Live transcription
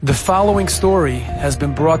The following story has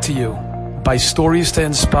been brought to you by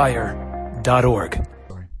StoriesToInspire.org.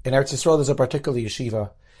 In Eretz Yisrael, there's a particular yeshiva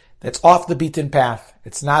that's off the beaten path.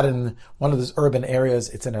 It's not in one of those urban areas.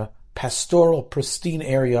 It's in a pastoral, pristine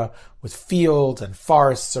area with fields and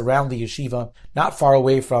forests around the yeshiva, not far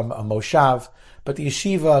away from a moshav. But the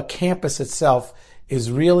yeshiva campus itself is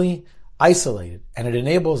really isolated, and it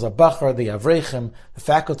enables a bachar, the avreichim, the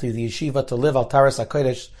faculty of the yeshiva, to live al taras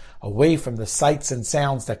hakodesh, away from the sights and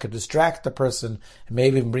sounds that could distract the person and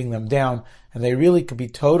maybe even bring them down. And they really could be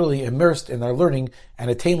totally immersed in their learning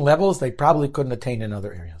and attain levels they probably couldn't attain in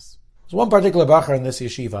other areas. There's one particular bachar in this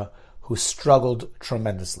yeshiva who struggled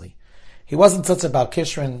tremendously. He wasn't such about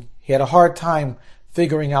Kishrin. He had a hard time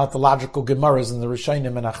figuring out the logical gemaras and the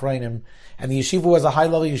Rishonim and Achrayim. And the yeshiva was a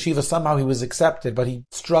high-level yeshiva. Somehow he was accepted, but he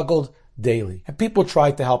struggled daily. And people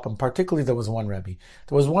tried to help him. Particularly, there was one Rebbe.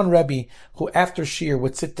 There was one Rebbe who, after Shir,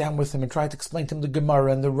 would sit down with him and try to explain to him the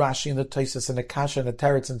Gemara and the Rashi and the Tosfos and the Kasha and the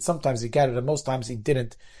Teretz, and sometimes he got it, and most times he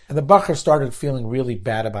didn't. And the Bachar started feeling really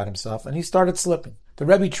bad about himself, and he started slipping. The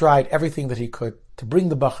Rebbe tried everything that he could to bring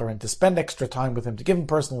the Bachar in, to spend extra time with him, to give him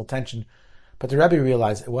personal attention, but the Rebbe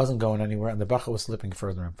realized it wasn't going anywhere, and the Bachar was slipping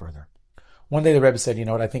further and further. One day the Rebbe said, "You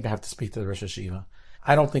know what, I think I have to speak to the Rosh Yeshiva.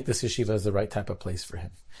 I don't think this yeshiva is the right type of place for him.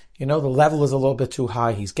 You know, the level is a little bit too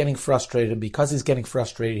high. He's getting frustrated, and because he's getting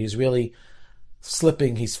frustrated, he's really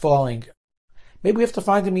slipping, he's falling. Maybe we have to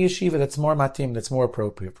find him a yeshiva that's more matim, that's more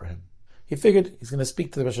appropriate for him." He figured he's going to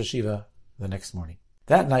speak to the Rosh Yeshiva the next morning.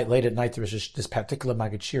 That night, late at night, this particular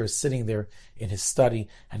Maggid Shir is sitting there in his study,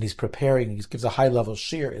 and he's preparing. He gives a high-level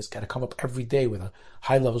shir. He's got to come up every day with a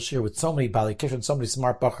high-level shir with so many Bali Kishon, so many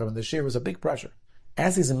smart bachar, and the shir was a big pressure.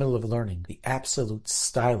 As he's in the middle of learning, the absolute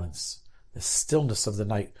silence, the stillness of the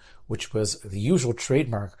night, which was the usual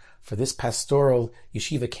trademark for this pastoral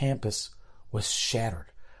yeshiva campus, was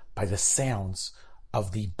shattered by the sounds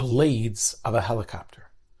of the blades of a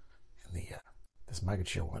helicopter. And this Maggid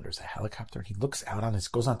Shir wonders, a helicopter? And he looks out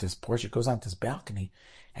goes onto his porch, goes onto his balcony,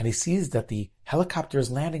 and he sees that the helicopter is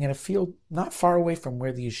landing in a field not far away from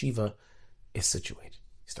where the yeshiva is situated.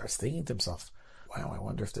 He starts thinking to himself, wow, I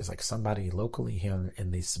wonder if there's like somebody locally here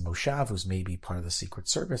in this moshav who's maybe part of the Secret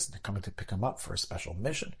Service and they're coming to pick him up for a special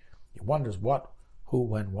mission. He wonders what, who,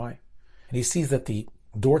 when, why. And he sees that the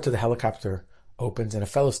door to the helicopter opens and a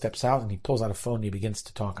fellow steps out and he pulls out a phone and he begins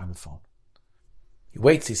to talk on the phone. He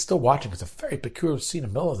waits, he's still watching. It's a very peculiar scene in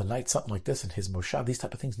the middle of the night, something like this in his moshav. These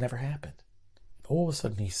type of things never happened. And all of a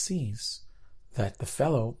sudden he sees that the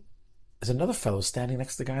fellow is another fellow standing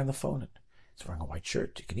next to the guy on the phone. He's wearing a white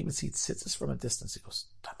shirt. You can even see it sits from a distance. He goes,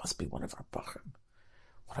 that must be one of our bachrim.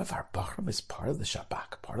 One of our bachrim is part of the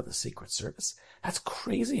Shabak, part of the Secret Service. That's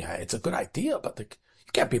crazy. It's a good idea, but you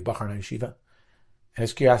can't be a bachar in a yeshiva. And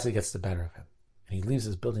his curiosity gets the better of him. And he leaves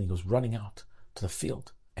his building. He goes running out to the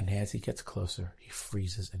field. And as he gets closer, he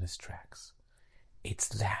freezes in his tracks. It's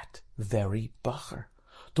that very bachar.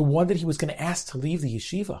 The one that he was going to ask to leave the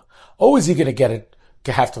yeshiva. Oh, is he going to get it?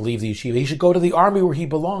 To have to leave the yeshiva. He should go to the army where he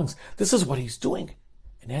belongs. This is what he's doing.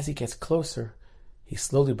 And as he gets closer, he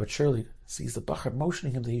slowly but surely sees the bachar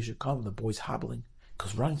motioning him that he should come. The boy's hobbling,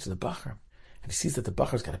 goes running to the bachar, and he sees that the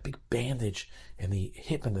bachar's got a big bandage in the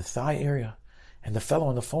hip and the thigh area. And the fellow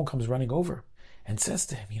on the phone comes running over and says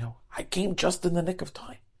to him, you know, I came just in the nick of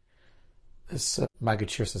time. This Maggid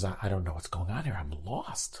Shir says, I don't know what's going on here. I'm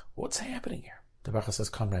lost. What's happening here? The bachar says,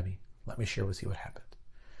 come, Rebbe, let me share with you what happened.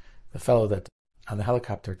 The fellow that on the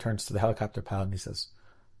helicopter turns to the helicopter pilot and he says,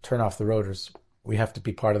 turn off the rotors. We have to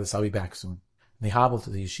be part of this. I'll be back soon. And they hobble to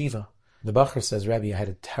the yeshiva. The bachar says, Rebbe, I had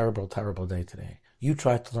a terrible, terrible day today. You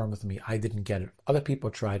tried to learn with me. I didn't get it. Other people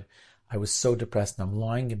tried. I was so depressed and I'm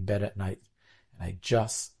lying in bed at night and I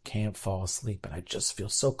just can't fall asleep. And I just feel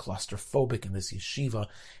so claustrophobic in this yeshiva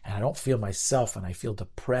and I don't feel myself and I feel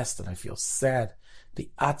depressed and I feel sad. The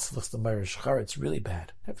atzvus, the meirishchar, it's really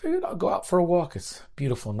bad. I figured I'll go out for a walk. It's a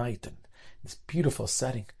beautiful night and this beautiful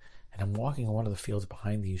setting, and I'm walking in one of the fields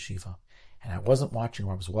behind the yeshiva, and I wasn't watching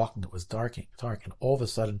where I was walking. It was dark, and all of a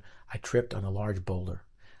sudden, I tripped on a large boulder.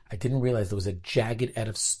 I didn't realize there was a jagged edge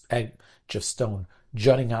of stone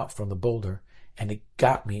jutting out from the boulder, and it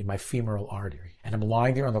got me in my femoral artery. And I'm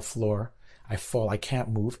lying there on the floor. I fall. I can't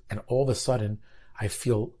move, and all of a sudden, I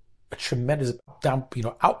feel a tremendous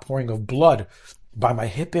outpouring of blood by my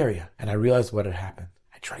hip area, and I realized what had happened.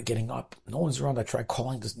 I tried getting up. No one's around. I tried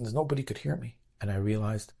calling. Nobody could hear me. And I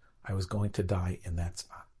realized I was going to die in that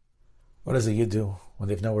spot. What does a yid do when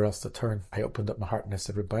they've nowhere else to turn? I opened up my heart and I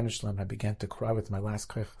said, Rebbeinu Shalom, and I began to cry with my last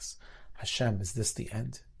koiches. Hashem, is this the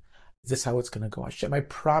end? Is this how it's going to go? Hashem, I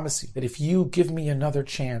promise you that if you give me another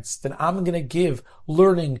chance, then I'm going to give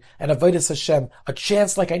learning and avodas Hashem a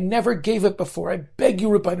chance like I never gave it before. I beg you,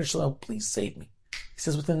 Rabbeinu Shalom, please save me. He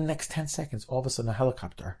says within the next 10 seconds, all of a sudden a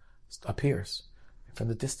helicopter appears from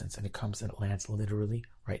the distance, and it comes and it lands literally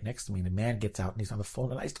right next to me. And the man gets out and he's on the phone,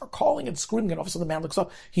 and I start calling and screaming, and all of a sudden the man looks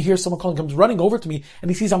up. He hears someone calling, comes running over to me, and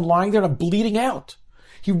he sees I'm lying there and I'm bleeding out.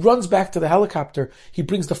 He runs back to the helicopter. He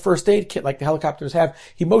brings the first aid kit like the helicopters have.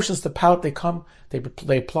 He motions the pilot. They come.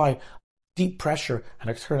 They apply deep pressure and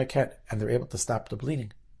a tourniquet, and they're able to stop the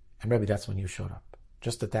bleeding. And maybe that's when you showed up.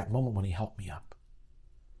 Just at that moment when he helped me up.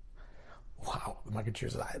 Wow, the Maggid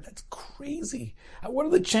says, that's crazy. What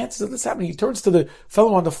are the chances of this happening? He turns to the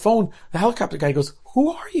fellow on the phone. The helicopter guy goes,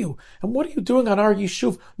 who are you? And what are you doing on our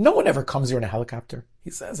yeshuv? No one ever comes here in a helicopter.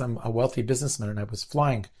 He says, I'm a wealthy businessman and I was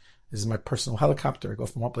flying. This is my personal helicopter. I go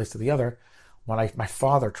from one place to the other. When my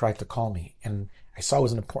father tried to call me, and I saw it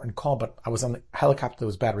was an important call, but I was on the helicopter. There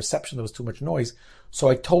was bad reception. There was too much noise. So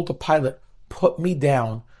I told the pilot, put me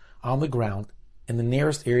down on the ground in the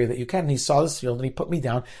nearest area that you can. And he saw this field and he put me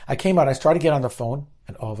down. I came out. I started to get on the phone,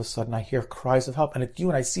 and all of a sudden I hear cries of help. And it's you,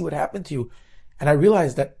 and I see what happened to you. And I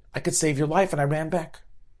realized that I could save your life, and I ran back.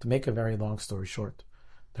 To make a very long story short,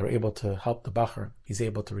 they were able to help the Bachar. He's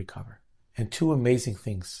able to recover. And two amazing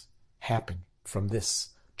things happen from this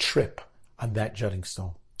trip on that jutting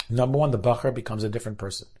stone. Number one, the Bachar becomes a different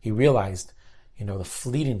person. He realized, the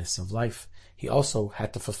fleetingness of life. He also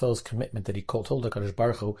had to fulfill his commitment that he told HaKadosh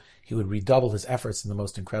Baruch Hu he would redouble his efforts in the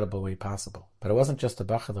most incredible way possible. But it wasn't just the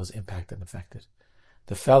Bachar that was impacted and affected.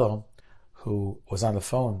 The fellow who was on the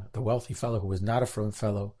phone, the wealthy fellow who was not a firm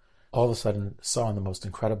fellow, all of a sudden saw in the most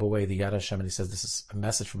incredible way the Yad Hashem, and he says, this is a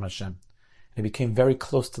message from Hashem. And he became very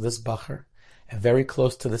close to this Bachar, and very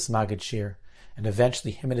close to this Maggid Shir, and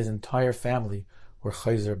eventually him and his entire family were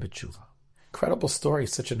Chayzer B'tshuva. Incredible story,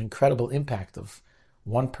 such an incredible impact of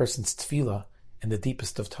one person's tefillah in the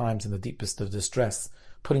deepest of times, in the deepest of distress,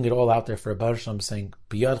 putting it all out there for Baruch Shalom, saying,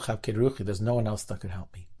 B'yad Chavkei Ruchi, there's no one else that could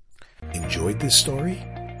help me. Enjoyed this story?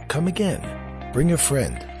 Come again. Bring a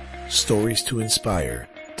friend.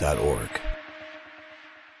 StoriesToInspire.org